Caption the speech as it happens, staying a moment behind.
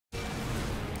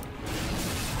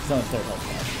It's not a third health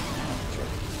bar. Sure.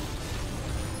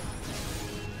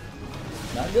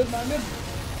 Not good, not good.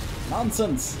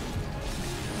 Nonsense.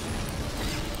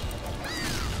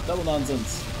 Double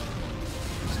nonsense.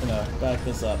 I'm just gonna back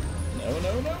this up. No, no,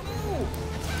 no, no!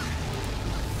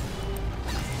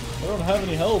 I don't have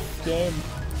any health, game.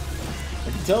 I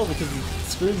can tell because the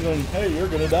screen's going, hey, you're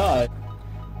gonna die.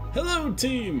 Hello,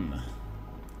 team!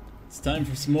 It's time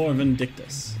for some more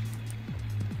Vindictus.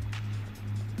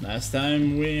 Last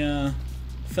time we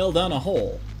fell down a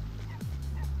hole.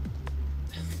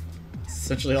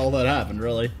 Essentially all that happened,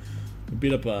 really. We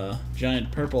beat up a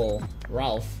giant purple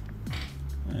Ralph.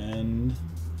 And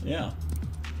yeah.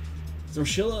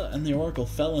 Zorshilla and the Oracle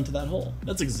fell into that hole.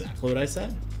 That's exactly what I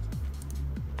said.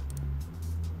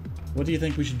 What do you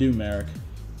think we should do, Merrick?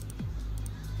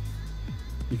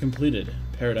 You completed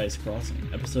Paradise Crossing,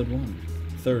 Episode 1,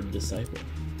 Third Disciple.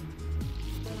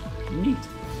 Neat.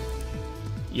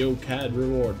 Yo-Cad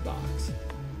reward box.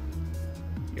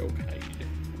 Yo-Cad.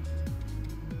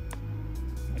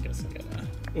 I guess I gotta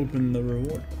open the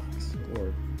reward box,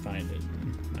 or find it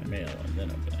in my mail and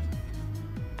then open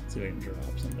it. See if I can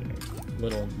drop something of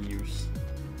little use.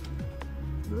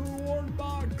 Reward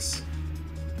box!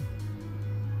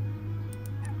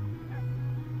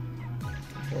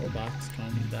 Control box,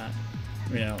 kinda need that. I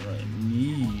mean, I don't really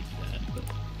need that, but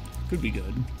could be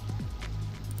good.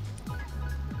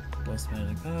 Plus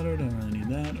magic powder, don't really need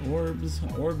that. Orbs.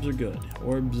 Orbs are good.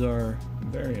 Orbs are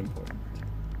very important.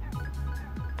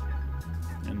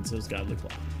 And so is Godly Claw.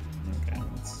 Okay,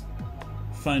 let's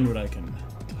find what I can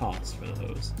toss for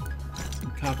those.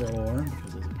 Some copper ore,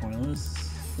 because it's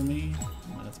pointless for me.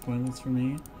 That's pointless for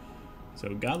me. So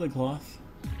Godly Cloth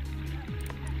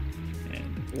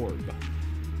and Orb.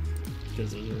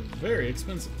 Because those are very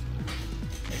expensive.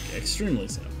 Like, extremely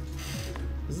so.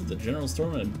 This is the general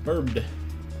store in Burbed.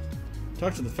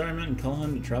 Talk to the ferryman and call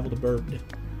him to travel to Burbed.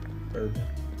 Burb.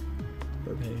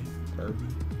 Burb. Burb.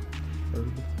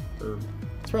 Burb. Burb.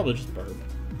 It's probably just Burb.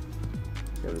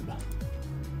 Burb.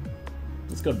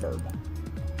 Let's go to Burb.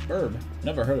 Burb.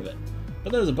 Never heard of it.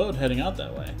 But there's a boat heading out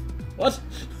that way. What?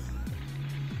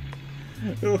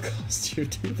 It will cost you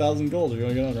 2,000 gold if you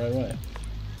want to get on the right way.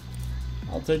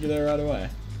 I'll take you there right away.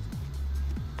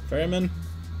 Ferryman?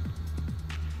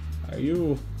 Are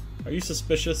you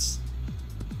suspicious?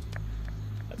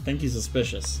 I think he's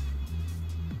suspicious.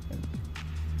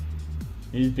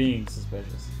 He's being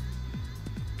suspicious.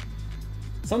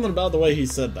 Something about the way he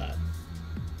said that.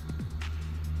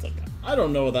 It's like, I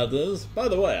don't know what that is. By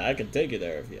the way, I can take you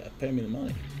there if you pay me the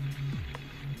money.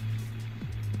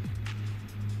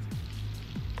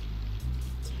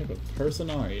 What type of person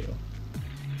are you?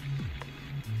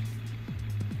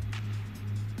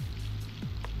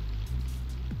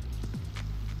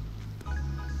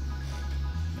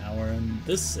 Now we're in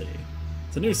this city.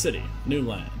 It's a new city, new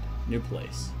land, new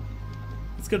place.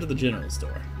 Let's go to the general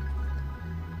store.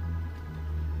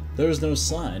 There is no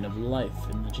sign of life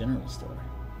in the general store.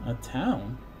 A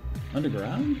town?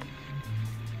 Underground?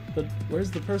 But where's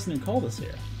the person who called us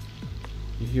here?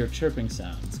 You hear chirping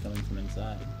sounds coming from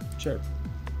inside. Chirp.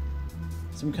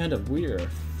 Some kind of weird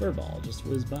furball just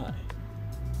whizzed by.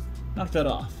 Knock that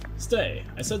off. Stay!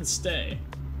 I said stay!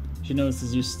 She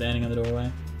notices you standing in the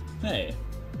doorway. Hey,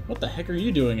 what the heck are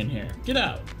you doing in here? Get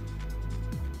out!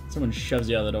 Someone shoves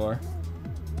you out of the door.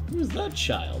 Who is that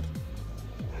child?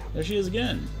 There she is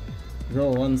again. The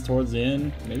girl runs towards the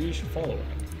inn. Maybe you should follow her.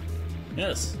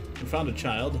 Yes, we found a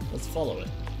child. Let's follow it.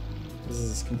 This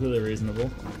is completely reasonable.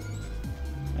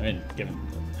 I mean, given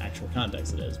the actual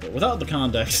context it is, but without the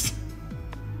context...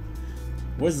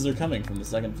 Voices are coming from the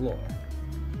second floor.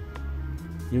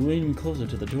 You lean closer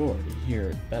to the door to hear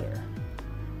it better.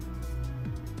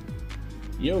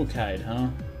 Yo-Kite, huh?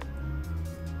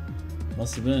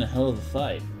 Must have been a hell of a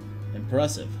fight.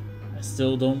 Impressive. I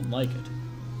still don't like it.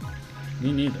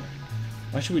 Me neither.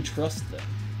 Why should we trust them?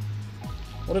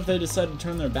 What if they decide to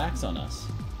turn their backs on us?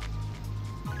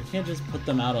 We can't just put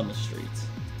them out on the streets.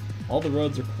 All the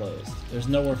roads are closed. There's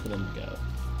nowhere for them to go.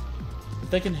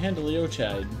 If they can handle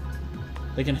Yo-Chide,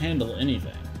 they can handle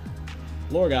anything.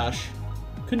 Lorgosh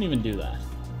couldn't even do that.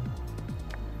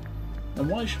 And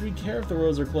why should we care if the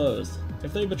roads are closed?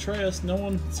 If they betray us, no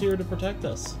one's here to protect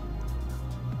us.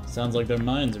 Sounds like their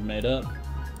minds are made up.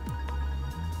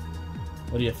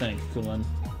 What do you think, Kulin?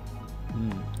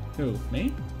 Who?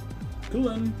 Me?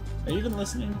 Kulin, are you even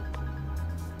listening?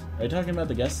 Are you talking about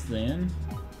the guests at the inn?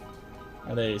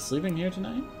 Are they sleeping here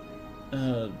tonight?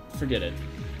 Forget it.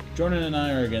 Jordan and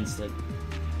I are against it.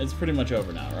 It's pretty much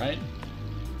over now, right?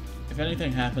 If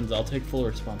anything happens, I'll take full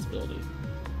responsibility.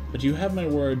 But you have my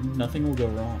word, nothing will go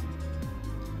wrong.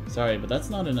 Sorry, but that's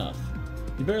not enough.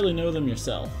 You barely know them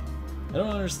yourself. I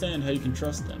don't understand how you can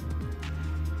trust them.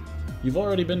 You've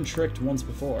already been tricked once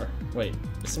before. Wait,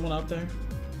 is someone out there?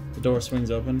 The door swings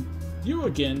open. You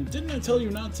again? Didn't I tell you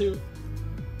not to?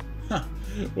 Ha!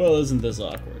 Well, isn't this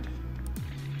awkward?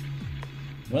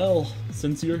 Well,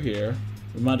 since you're here,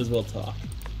 we might as well talk.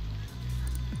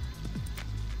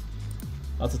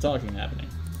 Lots of talking happening.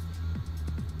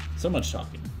 So much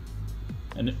talking.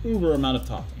 An uber amount of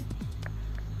talking.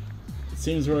 It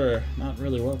seems we're not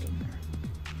really welcome here.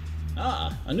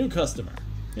 Ah, a new customer.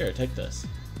 Here, take this.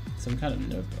 Some kind of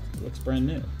notebook. It looks brand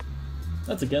new.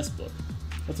 That's a guest book.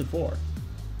 What's it for?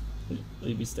 Will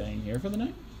you be staying here for the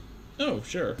night? Oh,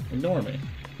 sure. Ignore me.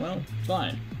 Well,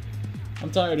 fine. I'm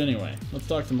tired anyway. Let's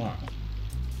talk tomorrow.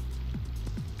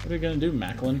 What are you gonna do,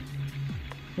 Macklin?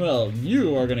 Well,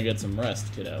 you are gonna get some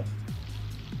rest, kiddo.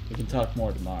 We can talk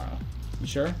more tomorrow. You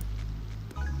sure?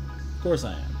 Of course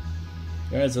I am.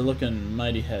 Your eyes are looking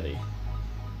mighty heavy.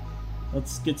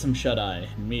 Let's get some shut-eye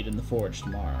and meet in the forge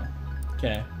tomorrow.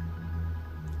 Okay.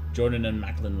 Jordan and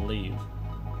Macklin leave.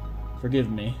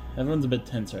 Forgive me. Everyone's a bit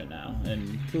tense right now,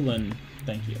 and Kulin,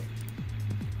 thank you.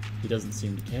 He doesn't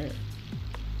seem to care.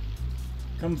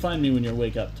 Come find me when you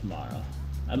wake up tomorrow.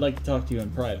 I'd like to talk to you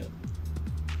in private.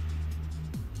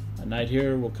 A night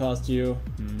here will cost you...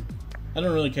 I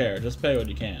don't really care. Just pay what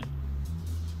you can.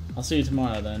 I'll see you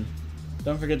tomorrow, then.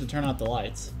 Don't forget to turn out the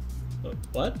lights.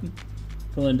 What?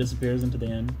 Kulin disappears into the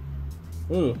inn.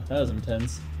 Ooh, that was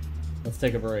intense. Let's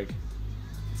take a break.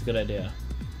 It's a good idea.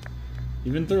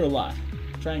 You've been through a lot.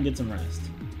 Try and get some rest.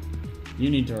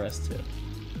 You need to rest too.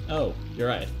 Oh, you're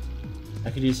right. I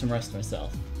could use some rest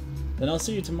myself. Then I'll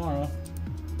see you tomorrow.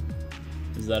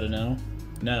 Is that a no?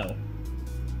 No.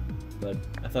 But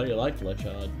I thought you liked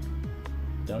Lechod.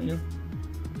 Don't you?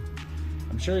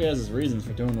 I'm sure he has his reasons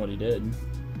for doing what he did.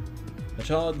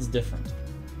 Lechod's different.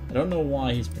 I don't know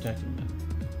why he's protecting them.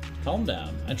 Calm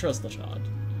down. I trust Lechod.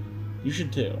 You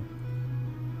should too.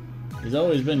 He's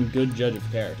always been a good judge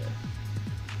of character.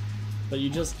 But you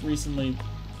just recently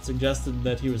suggested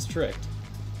that he was tricked.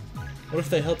 What if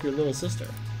they help your little sister?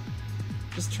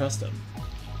 Just trust him.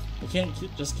 You can't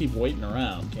just keep waiting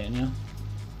around, can you?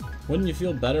 Wouldn't you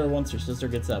feel better once your sister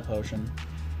gets that potion?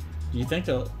 Do you think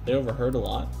they overheard a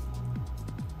lot?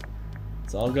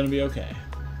 It's all gonna be okay.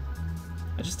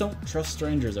 I just don't trust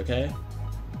strangers, okay?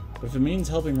 But if it means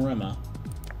helping Rema...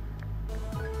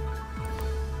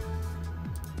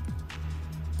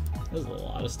 There's a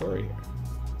lot of story here.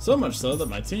 So much so that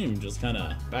my team just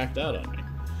kinda backed out on me.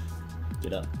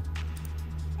 Get up.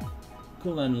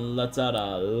 Kulin lets out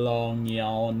a long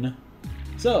yawn.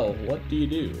 So, what do you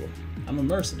do? I'm a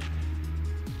mercenary.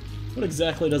 What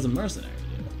exactly does a mercenary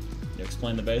do? You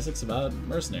explain the basics about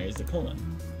mercenaries to Kulin.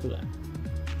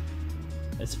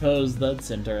 I suppose that's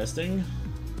interesting,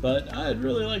 but I'd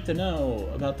really like to know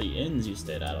about the inns you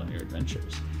stayed at on your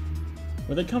adventures.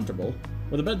 Were they comfortable?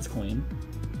 Were the beds clean?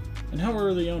 And how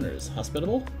were the owners?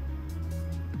 Hospitable?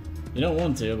 You don't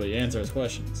want to, but you answer his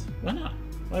questions. Why not?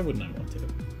 Why wouldn't I want to?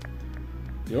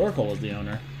 The Oracle was the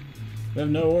owner. We have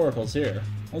no oracles here,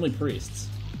 only priests.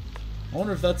 I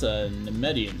wonder if that's a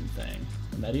Nemedian thing.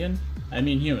 Nemedian? I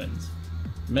mean humans.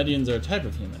 Nemedians are a type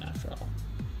of human, after all.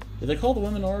 Do they call the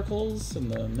women oracles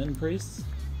and the men priests?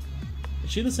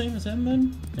 Is she the same as him,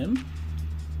 then? Him?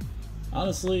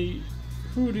 Honestly,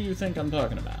 who do you think I'm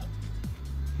talking about?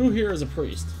 Who here is a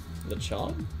priest? The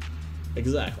child?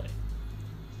 Exactly.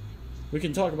 We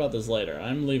can talk about this later.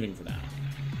 I'm leaving for now.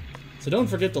 So don't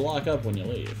forget to lock up when you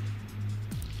leave.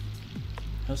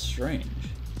 How strange.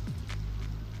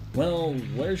 Well,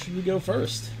 where should we go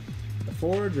first? The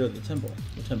forge or the temple?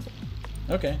 The temple.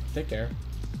 Okay, take care.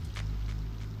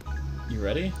 You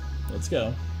ready? Let's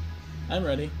go. I'm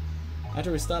ready.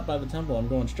 After we stop by the temple, I'm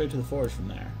going straight to the forge from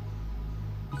there.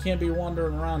 You can't be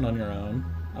wandering around on your own.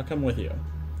 I'll come with you.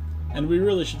 And we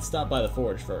really should stop by the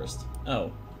forge first.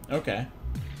 Oh, okay.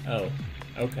 Oh,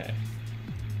 okay.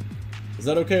 Is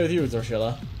that okay with you,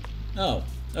 Zorshilla? Oh,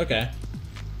 okay.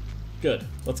 Good,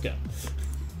 let's go.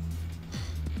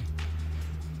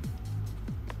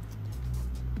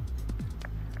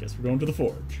 Guess we're going to the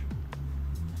forge.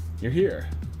 You're here.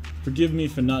 Forgive me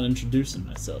for not introducing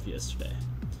myself yesterday.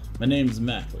 My name's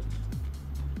Macklin.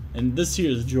 And this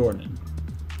here is Jordan.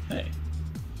 Hey.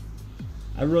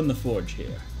 I run the forge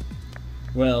here.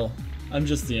 Well, I'm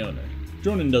just the owner.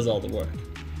 Jordan does all the work.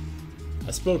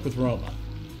 I spoke with Roma,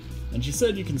 and she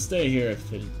said you can stay here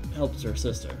if it helps her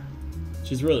sister.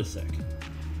 She's really sick.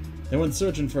 They went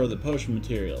searching for the potion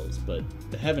materials, but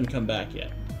they haven't come back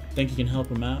yet. Think you can help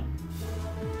them out?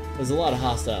 There's a lot of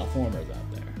hostile formers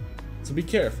out there, so be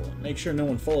careful and make sure no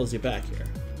one follows you back here.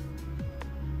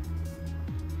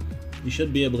 You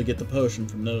should be able to get the potion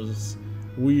from those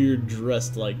weird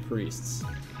dressed-like priests.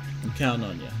 I'm counting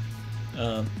on you.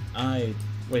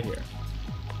 Wait here.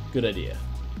 Good idea.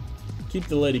 Keep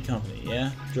the lady company,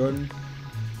 yeah, Jordan?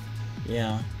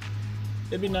 Yeah.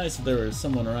 It'd be nice if there was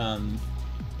someone around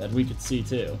that we could see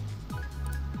too.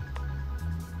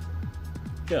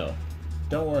 Go.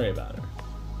 Don't worry about her.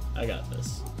 I got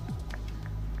this.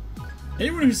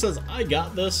 Anyone who says, I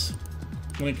got this,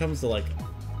 when it comes to, like,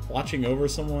 watching over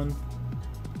someone,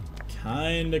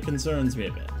 kinda concerns me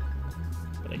a bit.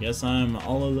 But I guess I'm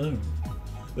all alone.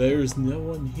 There's no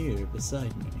one here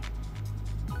beside me.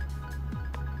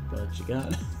 But you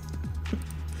got...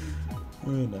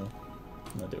 Oh no.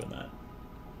 I'm not doing that.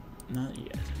 Not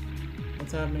yet.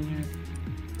 What's happening here?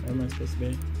 Where am I supposed to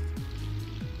be?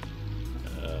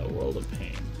 World of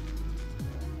Pain.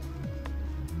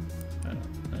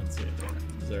 Let's see it there.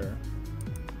 Is there...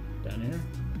 Down here?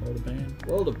 World of Pain?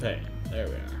 World of Pain. There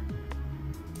we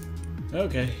are.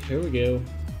 Okay, here we go.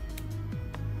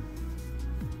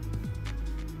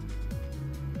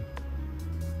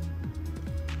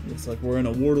 Looks like we're in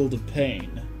a world of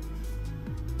pain.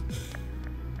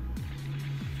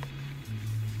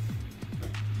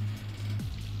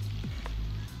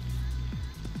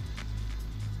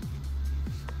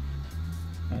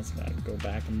 That's gotta go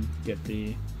back and get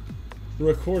the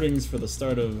recordings for the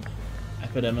start of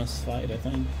Epidemics fight, I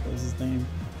think was his name.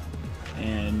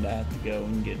 And I have to go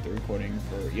and get the recording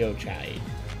for Yo Chai.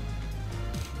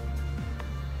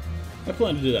 I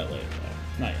plan to do that later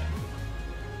though, not yet.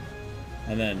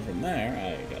 And then from there,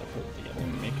 I gotta put it together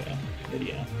and make a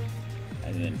video.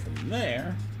 And then from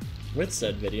there, with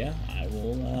said video, I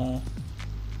will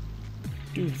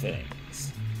do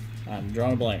things. I'm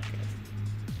drawing a blank.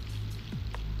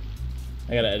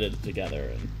 I gotta edit it together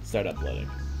and start uploading.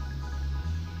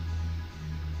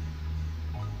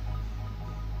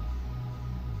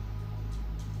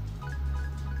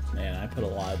 Man, I put a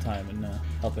lot of time in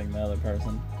helping the other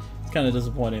person. It's kind of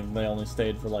disappointing they only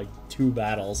stayed for like 2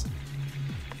 battles.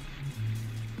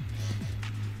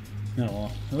 Oh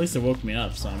well, at least it woke me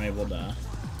up so I'm able to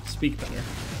speak better.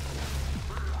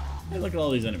 Hey, look at all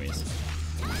these enemies.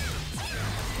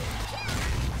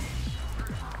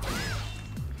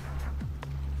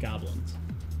 Goblins.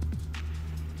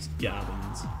 Just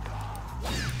goblins.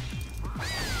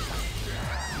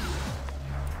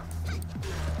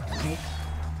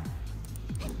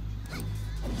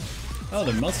 Oh,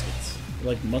 they're muskets. They're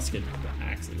like musket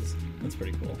axes. That's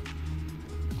pretty cool.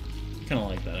 Kinda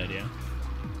like that idea.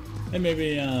 And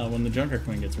maybe when the Junker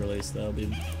Queen gets released, that'll be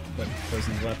that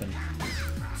person's weapon.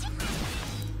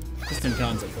 Just in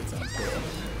concept, that sounds cool.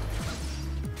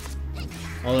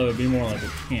 Although it'd be more like a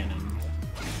cannon,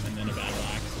 and then a battle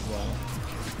axe as well.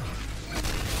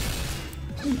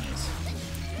 Ooh, nice.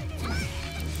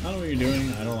 I don't know what you're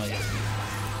doing, I don't like it.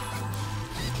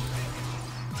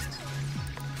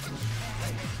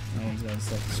 No one's gonna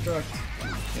self-destruct.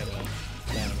 Got a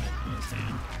dynamite in his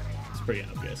hand. It's pretty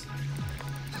obvious.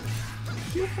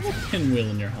 Do you have a pinwheel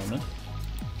in your helmet?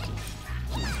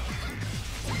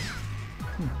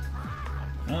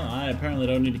 Well, I apparently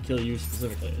don't need to kill you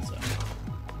specifically, so...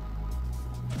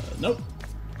 nope.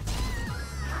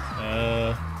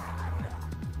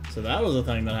 So that was a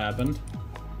thing that happened.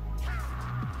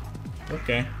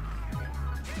 Okay.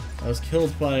 I was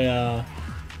killed by,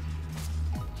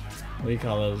 what do you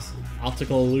call those?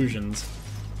 Optical illusions.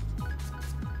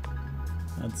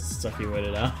 That's a sucky way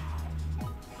to die.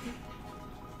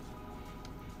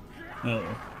 Oh.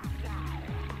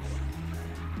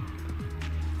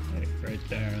 Right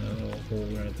there, that little hole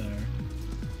right there.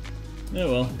 Yeah,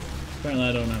 well, apparently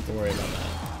I don't have to worry about that.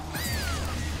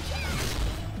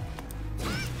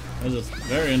 That was just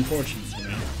very unfortunate for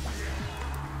me.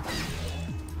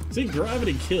 See,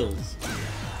 gravity kills.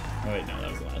 Oh wait, no, that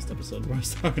was the last episode where I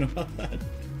was talking about that.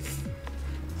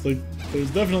 It's like, there's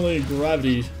definitely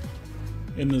gravity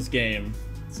in this game,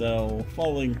 so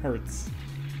falling hurts.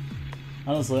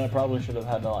 Honestly, I probably should have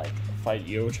had to, like, fight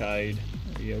Yochide,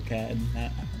 or Yokad. I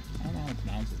don't know how to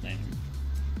pronounce his name.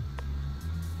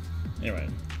 Anyway,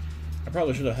 I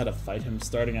probably should have had to fight him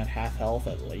starting at half health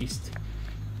at least.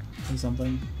 Or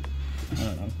something. I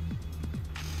don't know.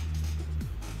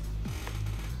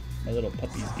 My little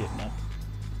puppy's getting up.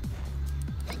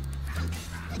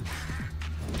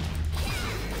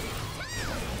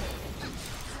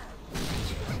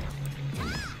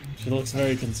 She looks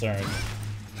very concerned.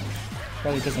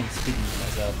 Probably because I'm speaking to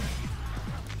myself.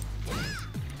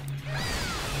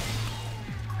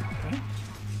 Okay.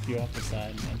 Kick you off the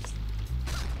side.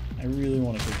 I really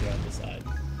want to kick you off the side.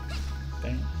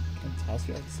 Dang it. Can I toss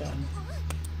you off the side?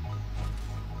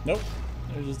 Nope.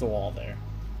 There's just a wall there.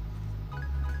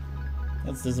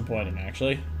 That's disappointing,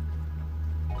 actually.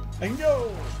 I can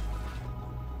go!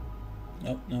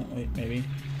 Nope, no, wait, maybe.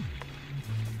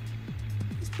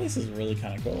 This place is really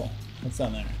kind of cool. What's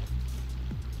down there?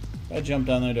 If I jump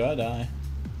down there, do I die?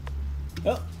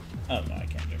 Oh! Oh, no, I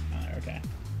can't jump down there, okay.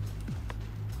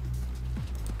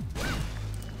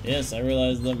 Yes, I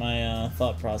realized that my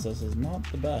thought process is not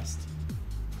the best.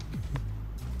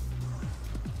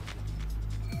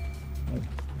 Nope.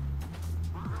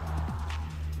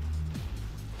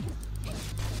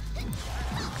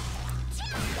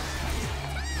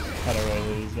 Cut away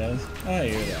with these guys. Oh,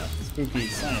 you're the spooky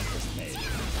scientist mage.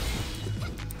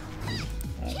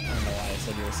 I don't know why I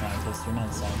said you're a scientist. You're not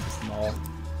a scientist at all.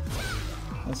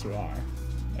 Yes, you are.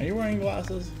 Are you wearing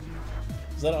glasses?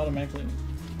 Is that automatically...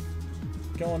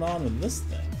 What's going on with this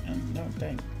thing? No,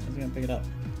 dang. I was gonna pick it up.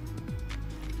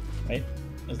 Wait,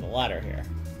 there's a ladder here.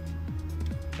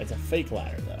 It's a fake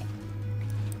ladder, though.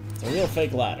 It's a real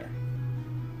fake ladder.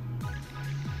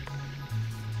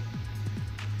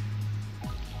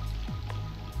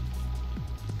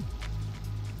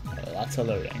 Lots of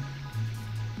loading.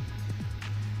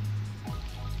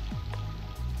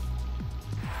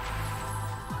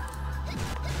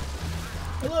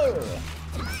 Hello!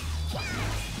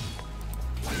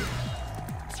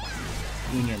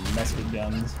 You and your musket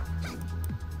guns.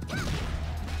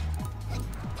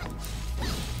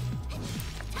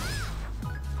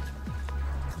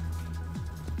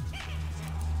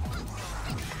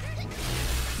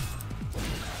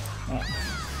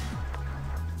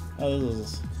 Oh,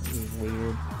 this is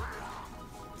weird.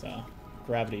 It's a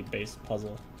gravity-based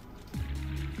puzzle.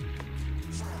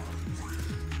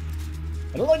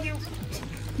 I don't like you!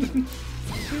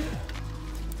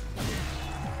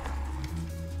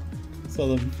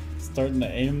 So them starting to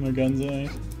aim their guns at me.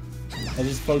 I was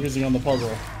just focusing on the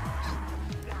puzzle.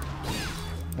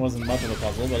 It wasn't much of a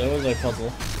puzzle, but it was a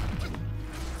puzzle.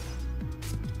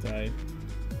 Right.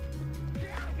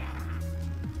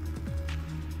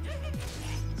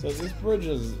 So this bridge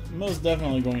is most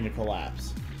definitely going to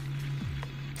collapse.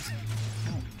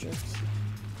 Oh, jerks.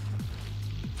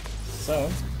 So,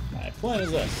 my plan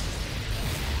is this.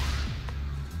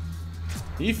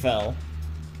 He fell,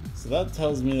 so that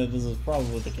tells me that this is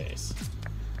probably the case.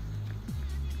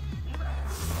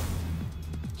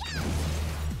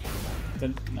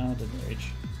 No, it didn't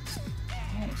reach.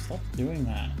 Oh, stop doing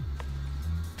that.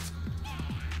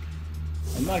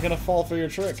 I'm not gonna fall for your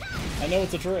trick. I know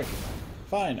it's a trick.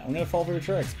 Fine, I'm gonna fall for your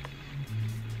trick.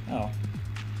 Oh.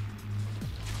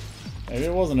 Maybe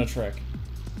it wasn't a trick.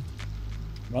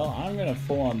 Well, I'm gonna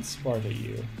full-on Sparta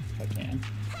you, if I can.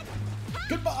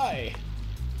 Goodbye!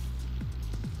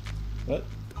 What?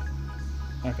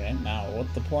 Okay, now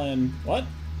what's the plan? What?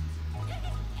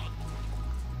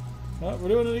 Oh, we're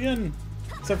doing it again!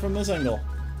 Except from this angle.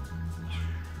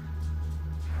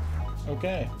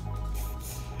 Okay.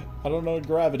 I don't know what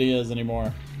gravity is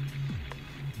anymore.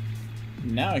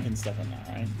 Now I can step on that,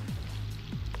 right?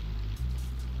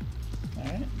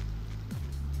 Alright.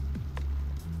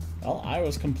 Well, I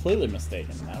was completely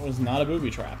mistaken. That was not a booby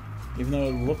trap. Even though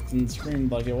it looked and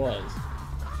screamed like it was.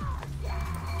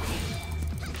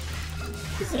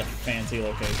 This is a fancy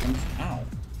location. Ow.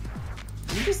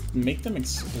 Did you just make them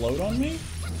explode on me?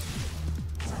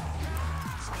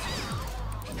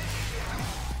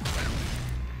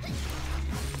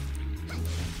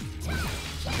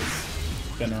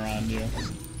 Spin around you.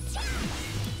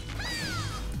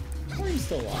 Or are you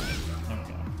still alive? There we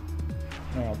go.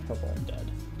 They're all purple and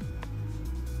dead.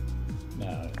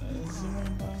 No, is he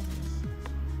wearing glasses?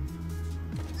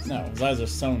 No, his eyes are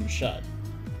sewn shut.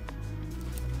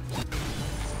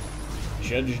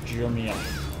 Judge Jeremiah.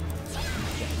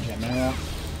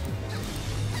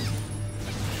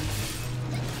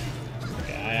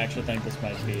 Okay, I actually think this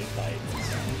might be a fight.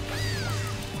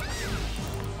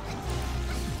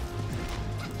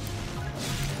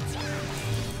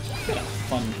 Got a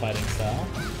fun fighting style.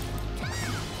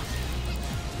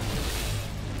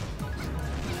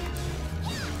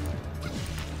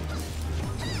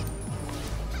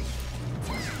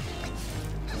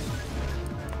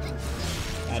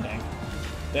 Ah, dang.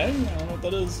 Dang, I don't know what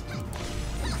that is.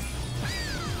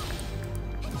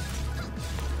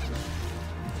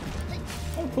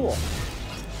 Oh, cool.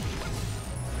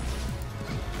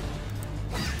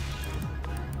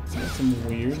 Some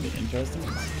weird, interesting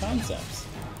concepts.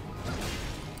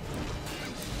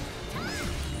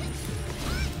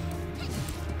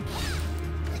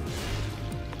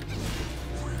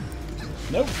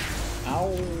 Nope. Ow.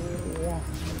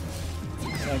 I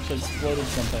actually exploded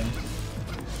something.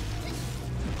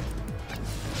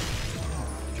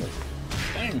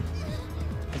 Dang.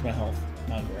 Where's my health?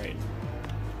 Not great.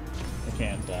 I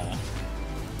can't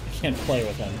can't play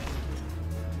with him.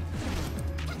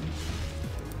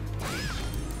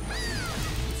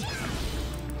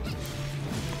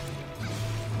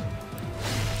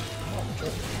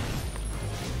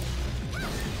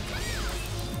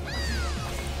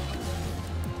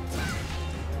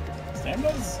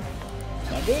 Stamina's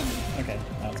not good? Okay,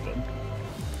 that's good.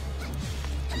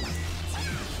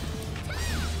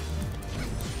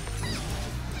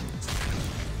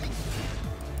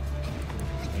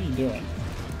 What are you doing?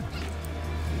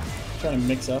 Trying to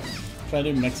mix up? Trying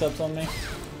to do mix-ups on me?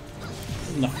 This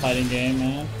isn't a fighting game,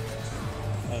 man.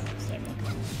 Oh, stamina.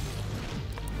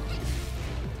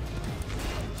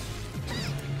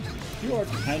 You are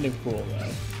kind of cool,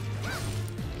 though.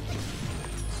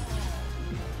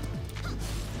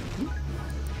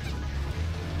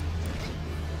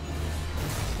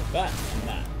 That and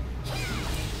that.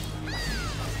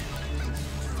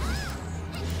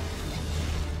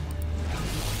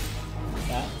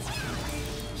 That.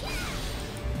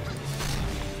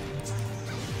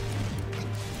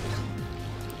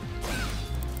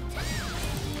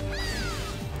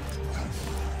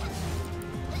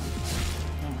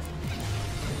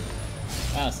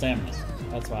 Ah, stamina.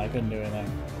 That's why I couldn't do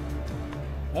anything.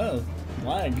 Oh,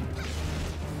 lag.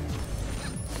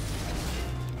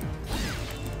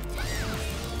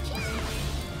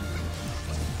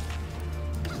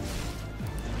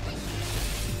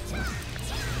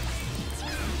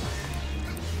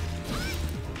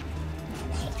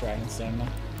 Dragon stamina.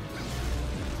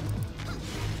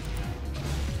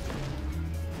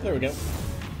 There we go.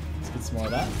 Let's get some more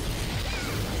of that.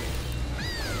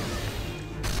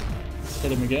 Let's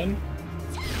hit him again.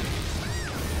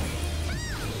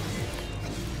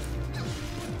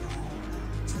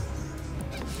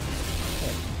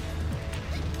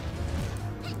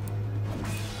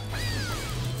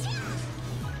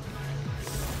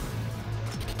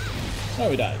 Oh,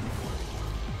 we died.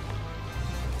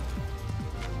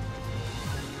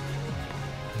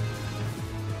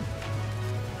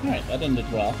 Alright, that ended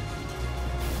well.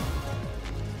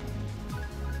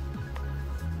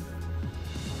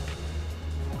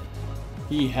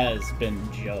 He has been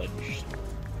judged.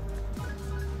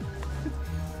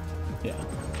 Yeah.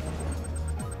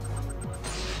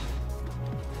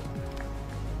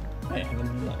 Hey, I have a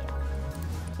new letter.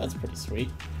 That's pretty sweet.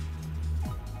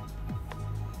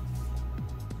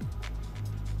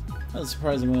 That was a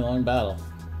surprisingly long battle.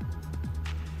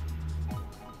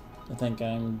 I think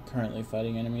I'm currently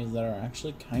fighting enemies that are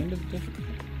actually kind of difficult.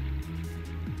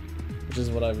 Which is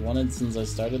what I've wanted since I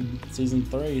started Season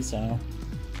 3, so...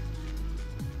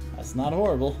 that's not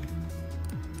horrible.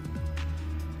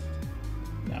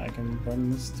 Now I can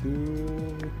bring this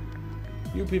to...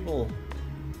 you people.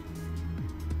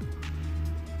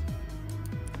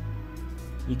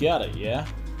 You got it, yeah?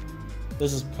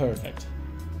 This is perfect.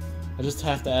 I just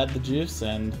have to add the juice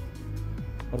and...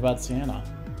 what about Sienna?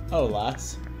 Oh,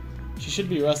 lass. She should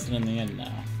be rested in the inn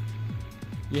now.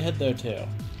 You head there too,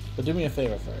 but do me a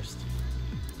favor first.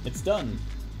 It's done.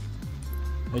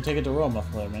 You take it to Roma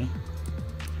for me.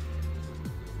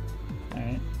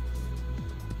 Alright.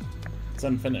 It's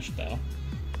unfinished though.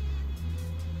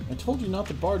 I told you not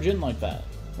to barge in like that.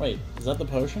 Wait, is that the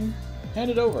potion? Hand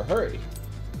it over, hurry!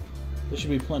 This should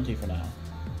be plenty for now.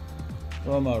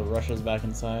 Roma rushes back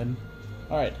inside.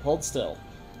 Alright, hold still.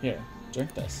 Here,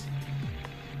 drink this.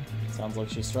 Sounds like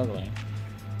she's struggling.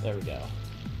 There we go.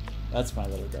 That's my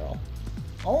little girl.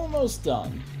 Almost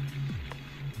done.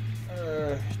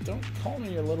 Don't call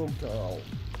me your little girl.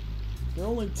 You're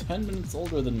only 10 minutes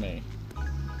older than me.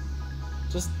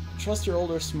 Just trust your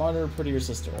older, smarter, prettier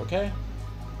sister, okay?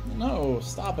 No,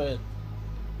 stop it.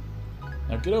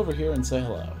 Now get over here and say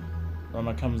hello.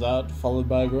 Roma comes out, followed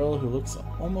by a girl who looks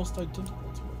almost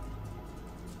identical to her.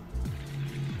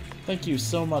 Thank you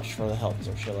so much for the help,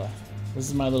 Zorshilla. This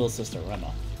is my little sister,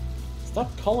 Rema.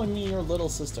 Stop calling me your little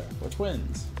sister. We're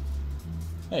twins.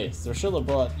 Hey, Zorshilla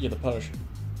brought you the potion.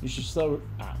 You should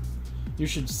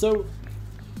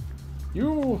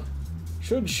You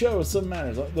should show some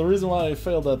manners. The reason why I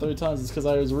failed that 3 times is because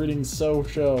I was reading so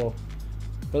show,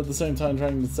 but at the same time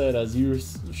trying to say it as you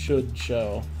should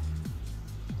show.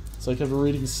 So I kept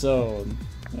reading so, and,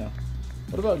 yeah.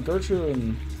 What about Gertrude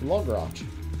and Logroch?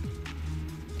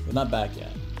 They're not back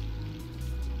yet.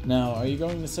 Now, are you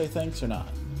going to say thanks or not?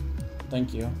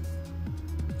 Thank you.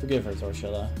 Forgive her,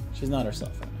 Zorshilla. She's not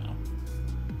herself right now.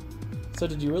 So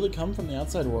did you really come from the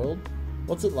outside world?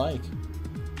 What's it like?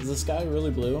 Is the sky really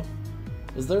blue?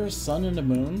 Is there a sun and a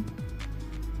moon?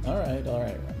 Alright,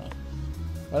 Rema.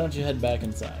 Why don't you head back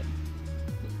inside?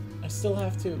 I still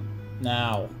have to...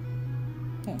 Now.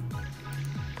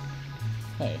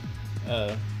 Hey,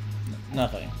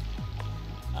 nothing.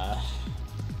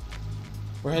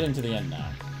 We're heading to the end now.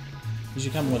 You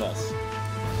should come with us.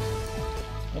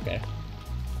 Okay.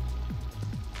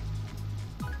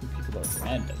 You people are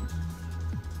random.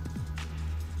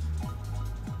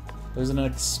 There's an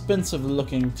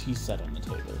expensive-looking tea set on the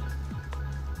table.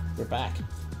 You're back.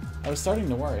 I was starting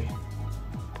to worry.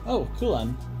 Oh,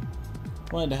 Kulan.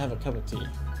 Wanted to have a cup of tea.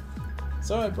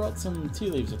 So I brought some tea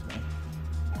leaves with me.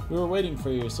 We were waiting for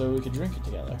you so we could drink it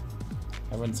together.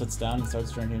 Everyone sits down and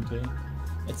starts drinking tea.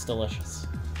 It's delicious.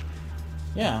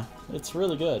 Yeah, it's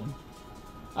really good.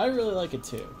 I really like it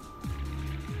too.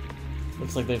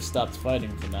 Looks like they've stopped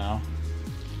fighting for now.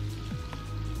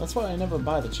 That's why I never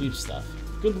buy the cheap stuff.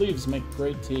 Good leaves make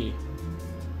great tea.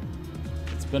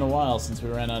 It's been a while since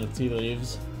we ran out of tea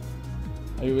leaves.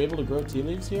 Are you able to grow tea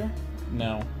leaves here?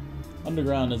 No.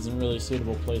 Underground isn't really a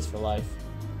suitable place for life.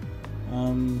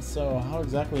 So how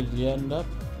exactly did you end up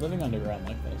living underground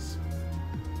like this?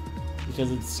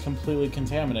 Because it's completely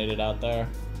contaminated out there.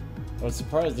 I was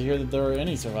surprised to hear that there were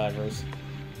any survivors.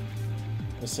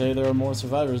 They say there are more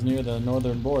survivors near the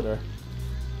northern border.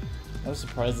 I was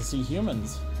surprised to see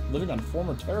humans living on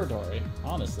former territory,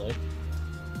 honestly.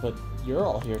 But you're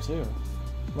all here too.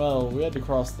 Well, we had to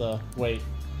cross the... Wait.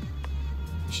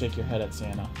 You shake your head at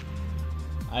Sienna.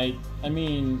 I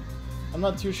mean, I'm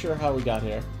not too sure how we got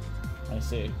here. I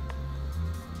see.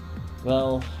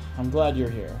 Well, I'm glad you're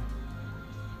here.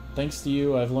 Thanks to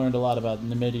you, I've learned a lot about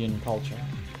Nemedian culture.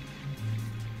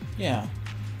 Yeah.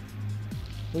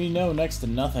 We know next to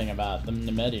nothing about the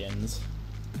Nemedians.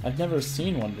 I've never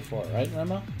seen one before, right,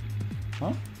 Rema?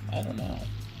 Huh? I don't know.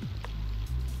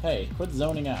 Hey, quit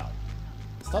zoning out.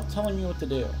 Stop telling me what to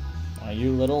do. Are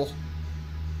you little?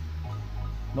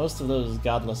 Most of those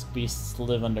godless beasts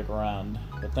live underground,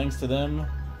 but thanks to them,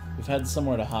 we've had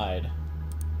somewhere to hide.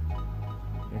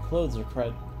 Your clothes are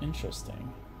quite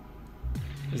interesting.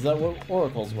 Is that what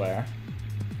oracles wear?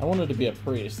 I wanted to be a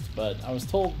priest, but I was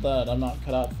told that I'm not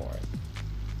cut out for it.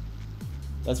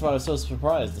 That's why I was so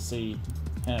surprised to see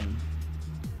him.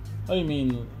 Oh, you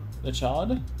mean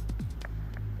Lichad?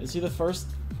 Is he the first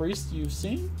priest you've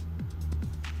seen?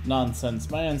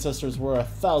 Nonsense. My ancestors were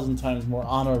 1,000 times more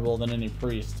honorable than any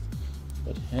priest.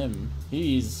 But him,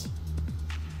 he's...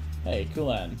 Hey,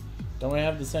 Kulan, don't we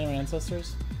have the same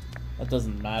ancestors? That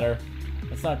doesn't matter.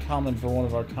 It's not common for one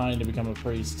of our kind to become a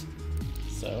priest.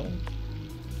 So?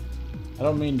 I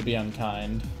don't mean to be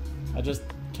unkind. I just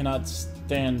cannot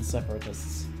stand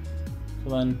separatists.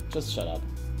 Kulan, just shut up.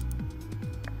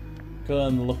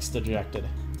 Kulan looks dejected.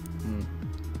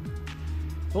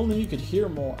 If only you could hear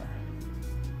more.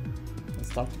 Let's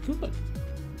talk to Kulan.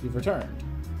 You've returned.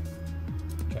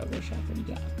 Traveler shop, what do you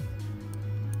got?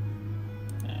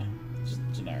 Just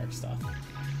generic stuff.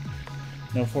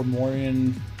 No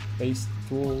Formorian-based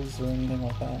tools or anything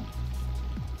like that.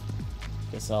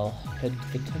 Guess I'll head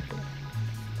to the temple.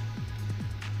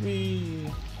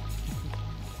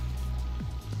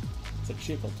 It's a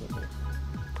Chico temple.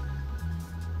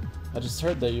 I just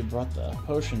heard that you brought the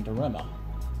potion to Rema.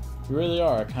 You really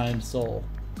are a kind soul.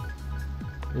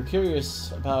 You're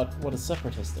curious about what a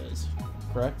separatist is,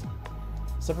 correct?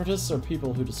 Separatists are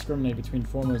people who discriminate between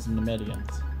Formers and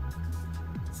Nemedians.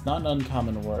 It's not an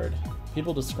uncommon word.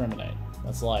 People discriminate.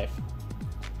 That's life.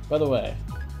 By the way,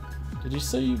 did you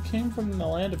say you came from the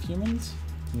land of humans?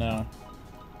 No.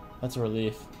 That's a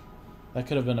relief. That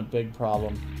could have been a big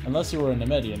problem. Unless you were a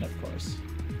Nemedian, of course.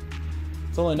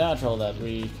 It's only natural that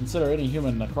we consider any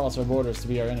human across our borders to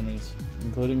be our enemies,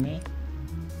 including me.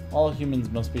 All humans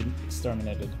must be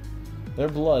exterminated. Their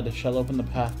blood shall open the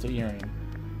path to Irene.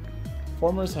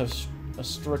 Formers have a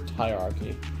strict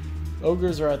hierarchy.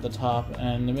 Ogres are at the top,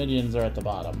 and Nemedians are at the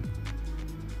bottom.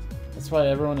 That's why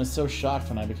everyone is so shocked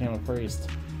when I became a priest.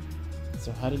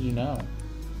 So how did you know?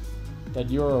 That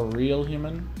you're a real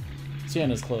human?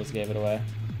 Sienna's clothes gave it away.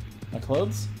 My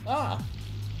clothes? Ah!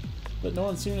 But no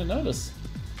one seemed to notice.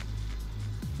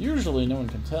 Usually no one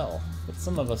can tell, but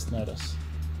some of us notice.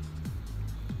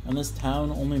 In this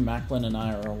town, only Macklin and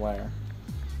I are aware.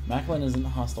 Macklin isn't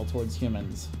hostile towards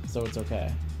humans, so it's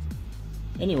okay.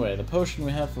 Anyway, the potion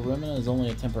we have for Rema is only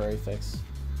a temporary fix.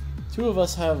 2 of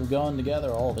us have gone to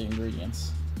gather all the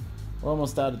ingredients. We're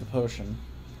almost out of the potion,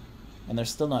 and they're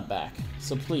still not back.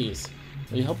 So please,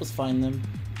 will you help us find them?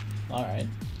 Alright.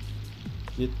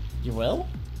 You will?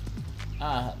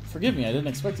 Forgive me, I didn't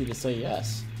expect you to say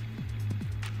yes.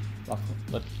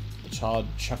 The child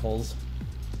chuckles.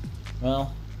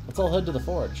 Well, let's all head to the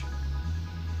forge.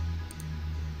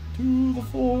 To the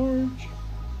forge!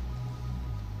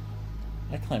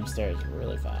 I climb stairs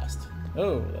really fast.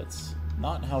 Oh, that's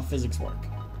not how physics work.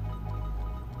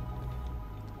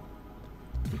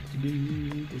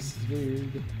 This is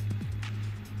weird.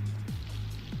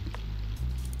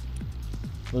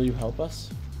 Will you help us?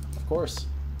 Of course.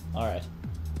 Alright.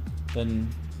 Then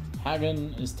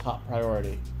Hagen is top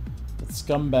priority. The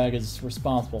scumbag is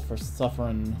responsible for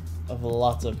suffering of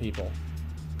lots of people.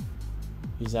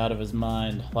 He's out of his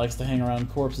mind, likes to hang around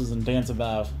corpses and dance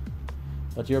about.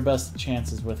 But your best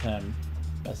chance is with him.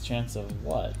 Best chance of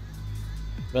what?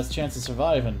 Best chance of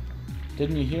surviving.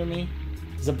 Didn't you hear me?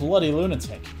 He's a bloody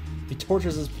lunatic. He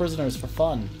tortures his prisoners for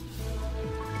fun.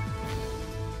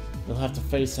 You'll have to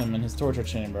face him in his torture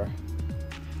chamber.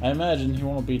 I imagine he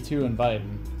won't be too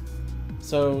inviting.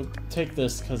 So take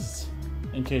this,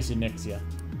 in case he nicks you.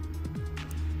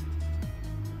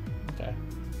 Okay.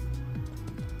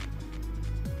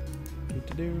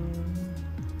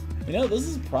 You know, this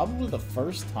is probably the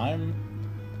first time,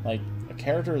 like, a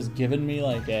character has given me,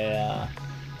 like, a,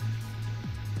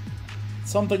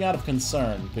 something out of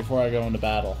concern before I go into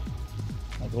battle.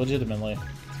 Like, legitimately.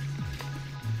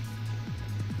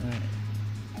 Alright.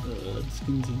 Let's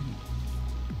continue.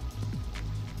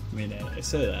 I mean, I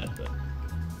say that, but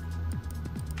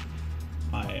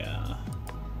I,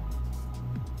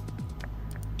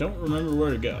 don't remember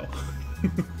where to go.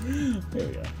 There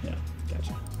we go. Yeah,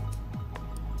 gotcha.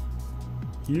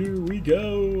 Here we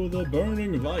go, the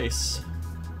burning vice.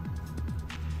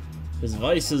 His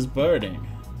vice is burning.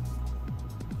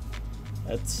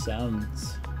 That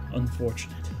sounds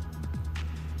unfortunate.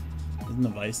 Isn't the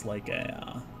vice like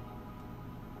a,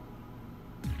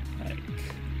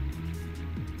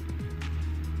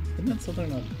 isn't that something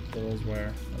that girls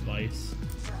wear? A vice?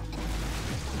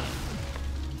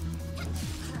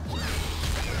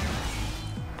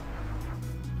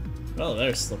 Oh,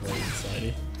 there's slippery and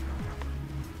slidey.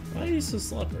 Why are you so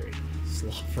slippery?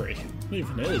 Slippery? What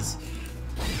even is?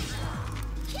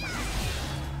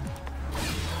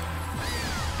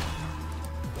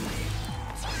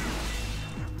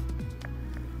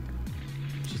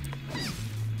 Just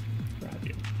grab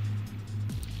you.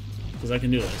 Because I can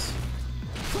do this.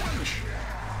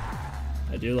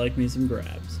 I do like me some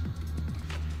grabs.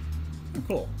 Oh,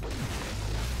 cool.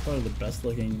 Probably the best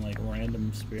looking, like,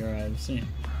 random spear I've seen.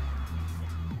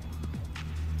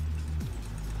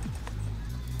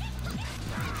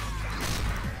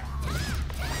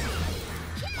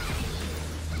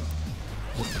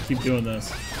 Just keep doing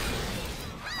this.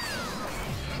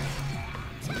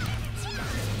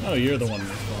 Oh, you're the one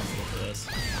responsible for this.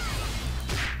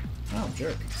 Ow,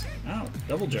 jerk. Ow,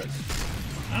 double jerk.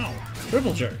 Ow,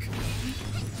 triple jerk.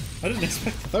 I didn't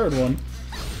expect the third one.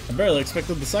 I barely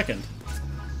expected the second.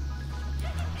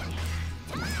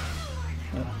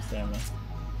 Oh, stamina.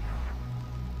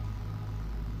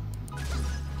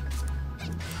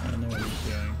 I know what he's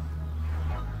doing.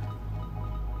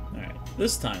 Alright,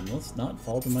 this time, let's not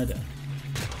fall to my death.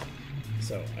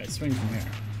 So, I swing from here.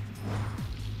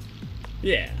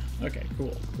 Yeah, okay,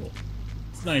 cool, cool.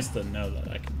 It's nice to know that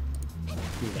I can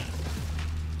do that.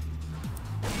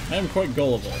 I am quite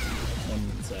gullible, one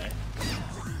would say.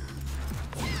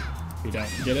 If you don't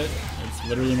get it, it's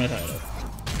literally my title.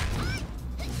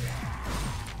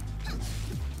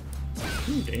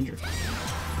 Ooh, danger.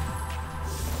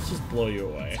 Let's just blow you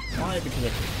away. Why? Because I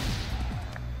can.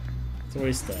 It's a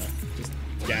waste to just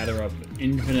gather up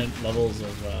infinite levels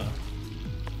of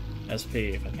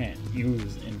SP if I can't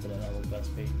use infinite levels of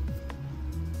SP.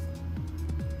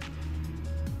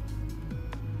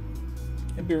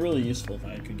 It'd be really useful if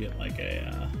I could get like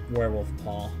a werewolf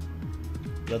paw.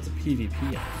 That's a PvP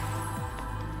item.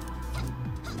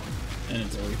 And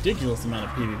it's a ridiculous amount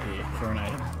of PvP for an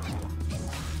item.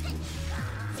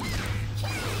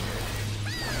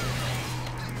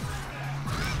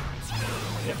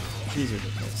 Yep, she's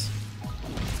ridiculous.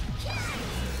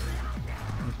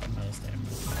 No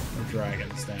stamina. No dragon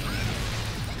stamina.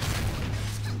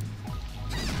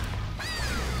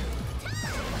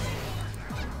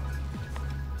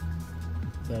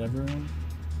 Is that everyone?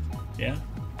 Yeah?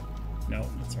 No,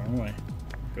 that's the wrong way.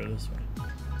 Go this way.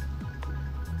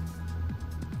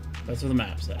 That's what the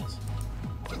map says.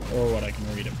 Or what I can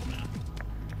read of the map.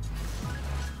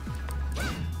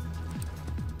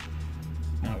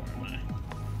 Now where am I?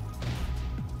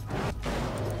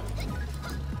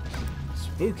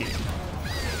 Spooky.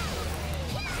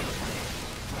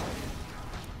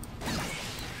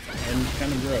 And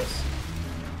kind of gross.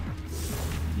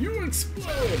 You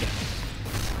explode!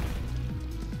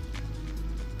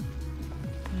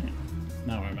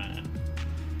 Now where am I at?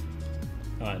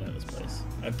 Oh, I know this place.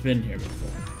 I've been here before.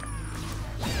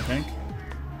 I think.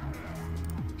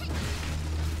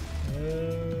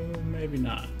 Maybe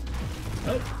not.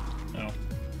 Oh, no.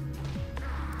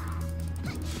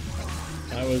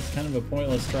 That was kind of a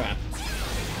pointless trap,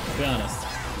 to be honest.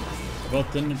 I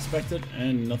both didn't expect it,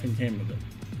 and nothing came of it.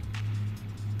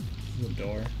 There's a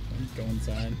door. Go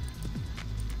inside.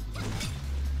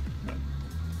 No.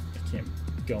 I can't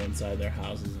go inside their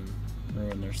houses and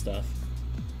ruin their stuff.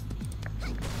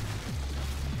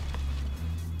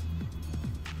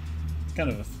 It's kind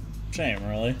of a shame,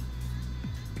 really.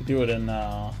 Could do it in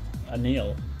a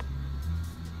kneel.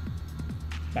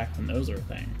 Back when those were a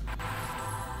thing.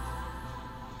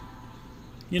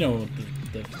 You know,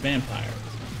 the vampires.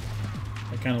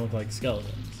 They kind of look like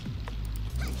skeletons.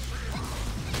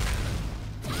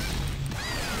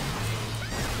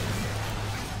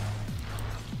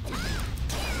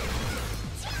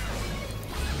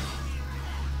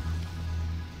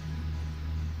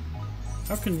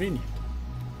 How convenient.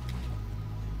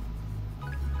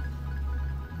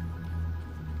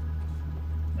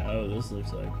 Oh, this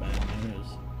looks like bad news.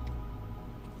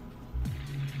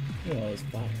 Look at all this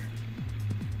fire.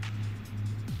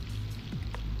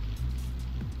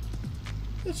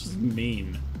 That's just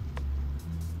mean.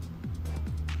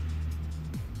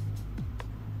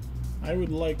 I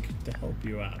would like to help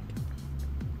you out.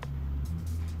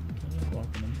 Can I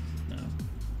walk in? No.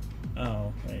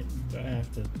 Oh, wait. Do I have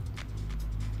to?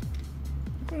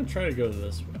 I'm gonna try to go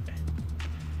this way.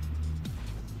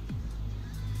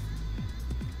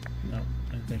 No,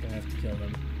 I think I have to kill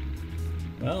them.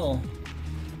 Well,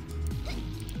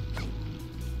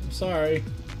 I'm sorry.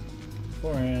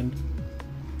 Beforehand.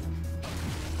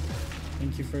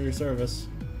 Thank you for your service.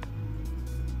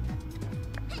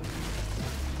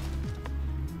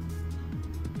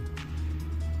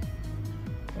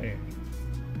 Wait.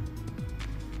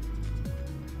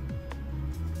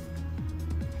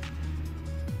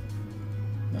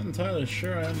 Not entirely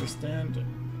sure I understand.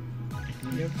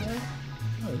 Can you get that?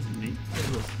 Oh, this is neat. What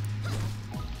is this?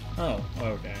 Oh,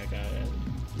 okay, I got it.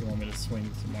 You want me to swing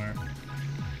somewhere?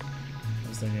 I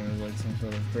was thinking it was like some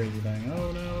sort of crazy thing.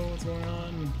 Oh no, what's going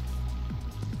on?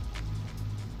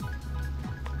 Oh,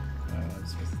 I'm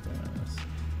supposed to do this.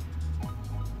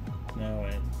 No,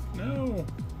 wait. No!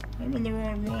 I'm in the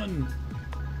wrong one!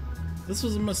 This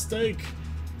was a mistake!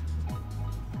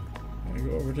 I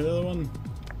go over to the other one.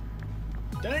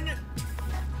 Dang it!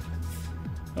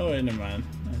 Oh wait, never mind.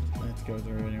 I have to go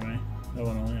through anyway. That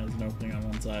one only has an opening on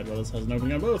one side, while this has an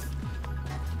opening on both.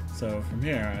 So from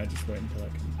here, I just wait until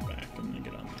it comes back and then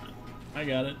get on that. I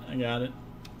got it. I got it.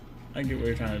 I get what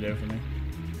you're trying to do for me.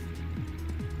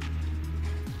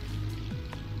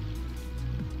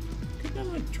 Could I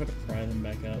like try to pry them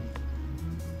back up?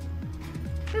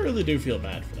 I really do feel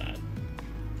bad for that.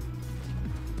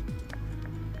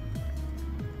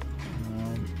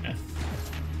 F.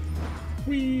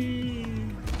 Whee!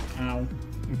 Ow.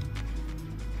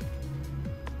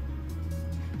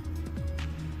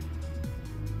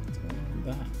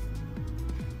 That.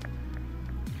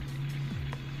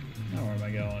 Now where am I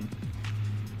going?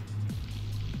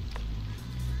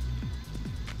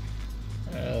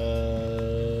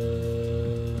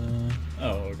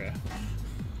 Oh, okay.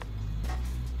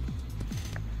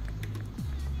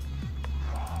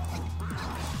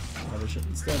 Probably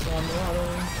shouldn't step on the water.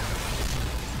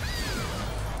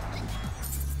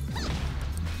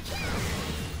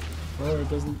 Or it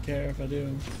doesn't care if I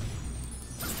do.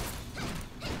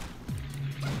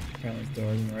 Apparently this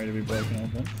door isn't ready to be broken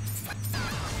open.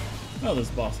 Oh,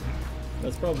 there's a boss.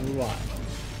 That's probably why.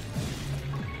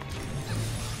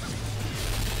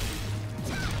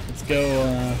 Let's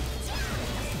go,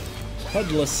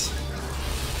 Pudless.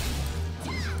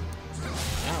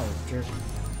 Ow, jerk.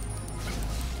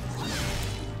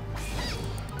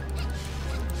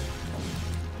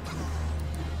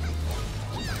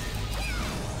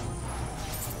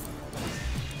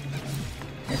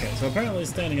 Okay, so apparently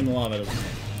standing in the lava doesn't work.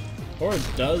 Or it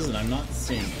does, and I'm not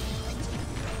seeing it.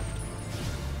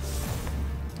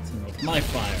 With my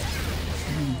fire.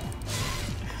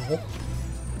 Ow.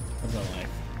 That's not life.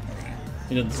 Okay.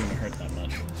 He doesn't seem to hurt that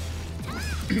much.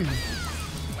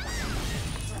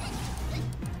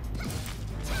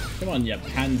 Come on, you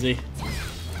pansy.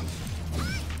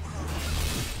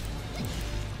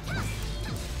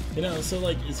 You know, so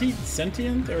like, is he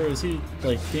sentient, or is he,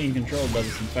 like, being controlled by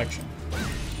this infection?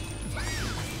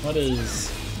 What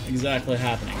is exactly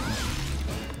happening?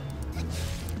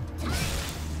 Oh,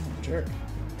 jerk.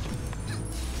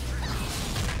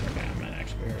 Okay, I might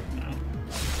actually hurt him now.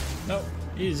 Nope,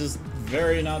 he's just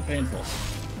very not painful.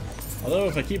 Although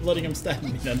if I keep letting him stab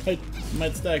me, that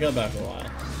might stack up after a while.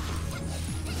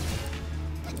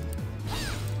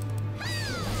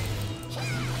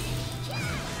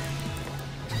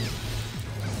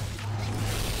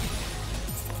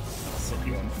 I'll set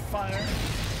you on fire.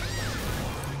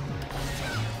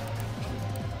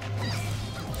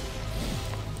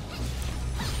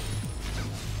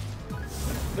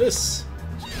 This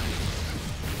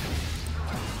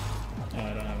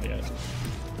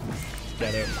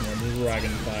gather up some more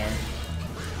dragon fire.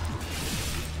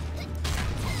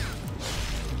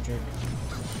 Jerk.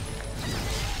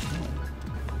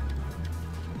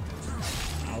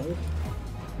 Ow.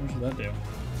 What should that do?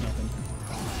 Nothing.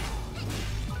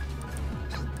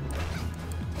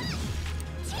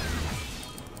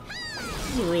 This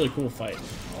is a really cool fight,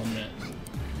 I'll admit.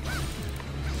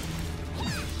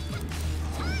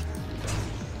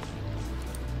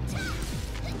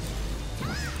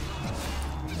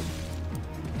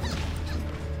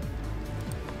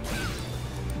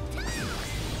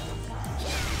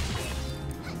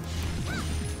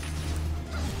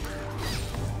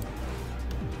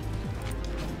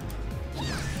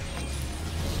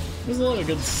 There's a lot of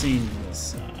good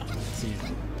scenes in this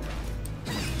season.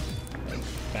 Like,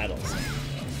 battles.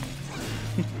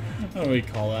 How do we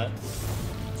call that?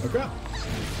 Oh crap!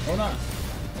 Or not.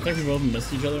 I think we both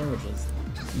missed each other, which is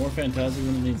more fantastic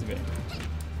than it needs to be.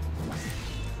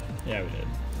 Yeah, we did.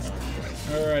 Oh,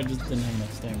 right. Or I just didn't have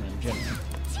enough stamina in general.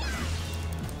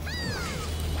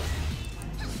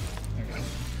 Okay.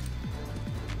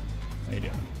 How you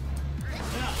doing?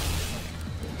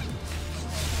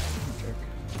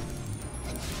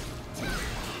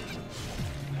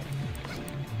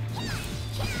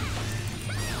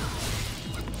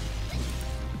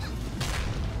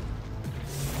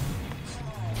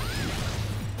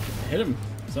 Hit him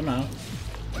somehow.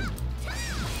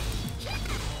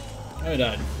 Oh, he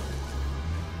died.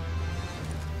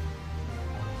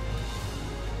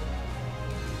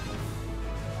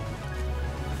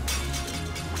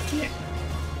 Yeah.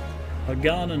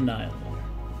 Hagan and Nile.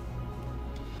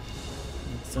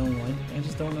 So I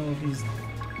just don't know if he's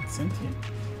sentient.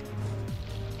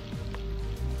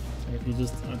 Or if he's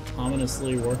just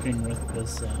ominously working with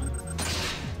this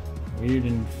weird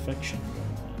infection going on.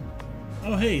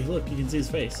 Oh hey, look, you can see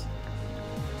his face.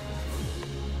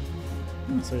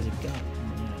 Oh, so he's a goblin.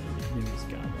 Yeah, maybe he's a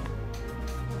goblin.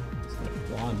 He's got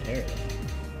blonde hair though.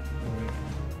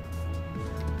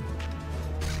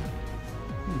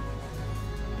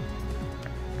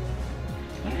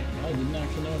 Alright, well, I didn't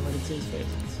actually know if I could see his face.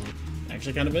 It's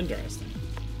actually kind of interesting.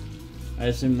 I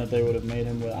assumed that they would have made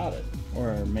him without it.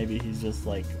 Or maybe he's just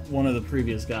like one of the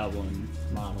previous goblin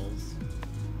models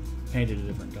painted a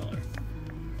different color.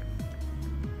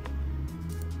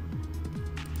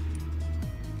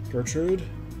 Gertrude?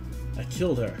 I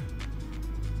killed her.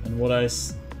 And what I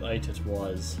slighted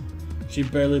was, she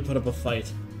barely put up a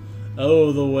fight.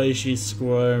 Oh, the way she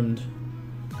squirmed.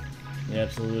 The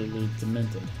absolutely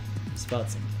demented. Spot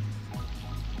something.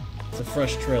 It's a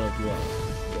fresh trail of blood.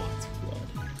 Lots of blood.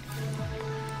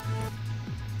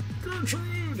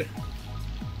 Gertrude!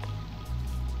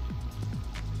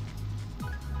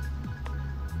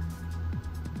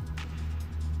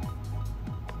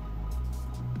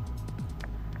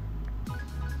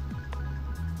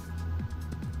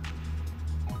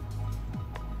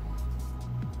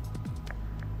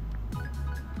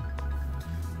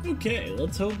 Okay,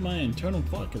 let's hope my internal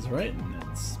clock is right and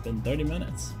it's been 30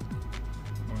 minutes.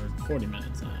 Or 40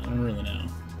 minutes, I don't really know.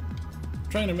 I'm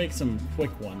trying to make some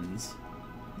quick ones.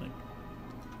 Like,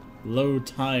 low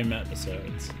time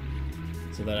episodes.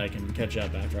 So that I can catch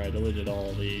up after I deleted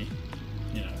all the,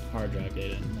 you know, hard drive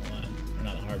data and all that. Or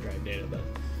not the hard drive data, but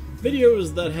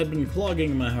videos that had been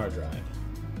clogging my hard drive.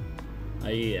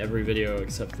 I.e. every video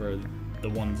except for the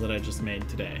ones that I just made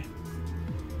today.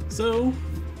 So,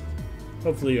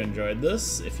 hopefully you enjoyed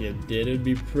this. If you did, it'd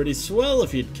be pretty swell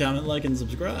if you'd comment, like, and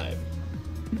subscribe.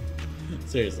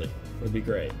 Seriously, it would be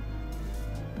great.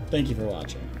 Thank you for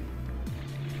watching.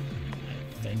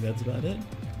 I think that's about it.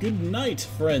 Good night,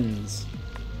 friends!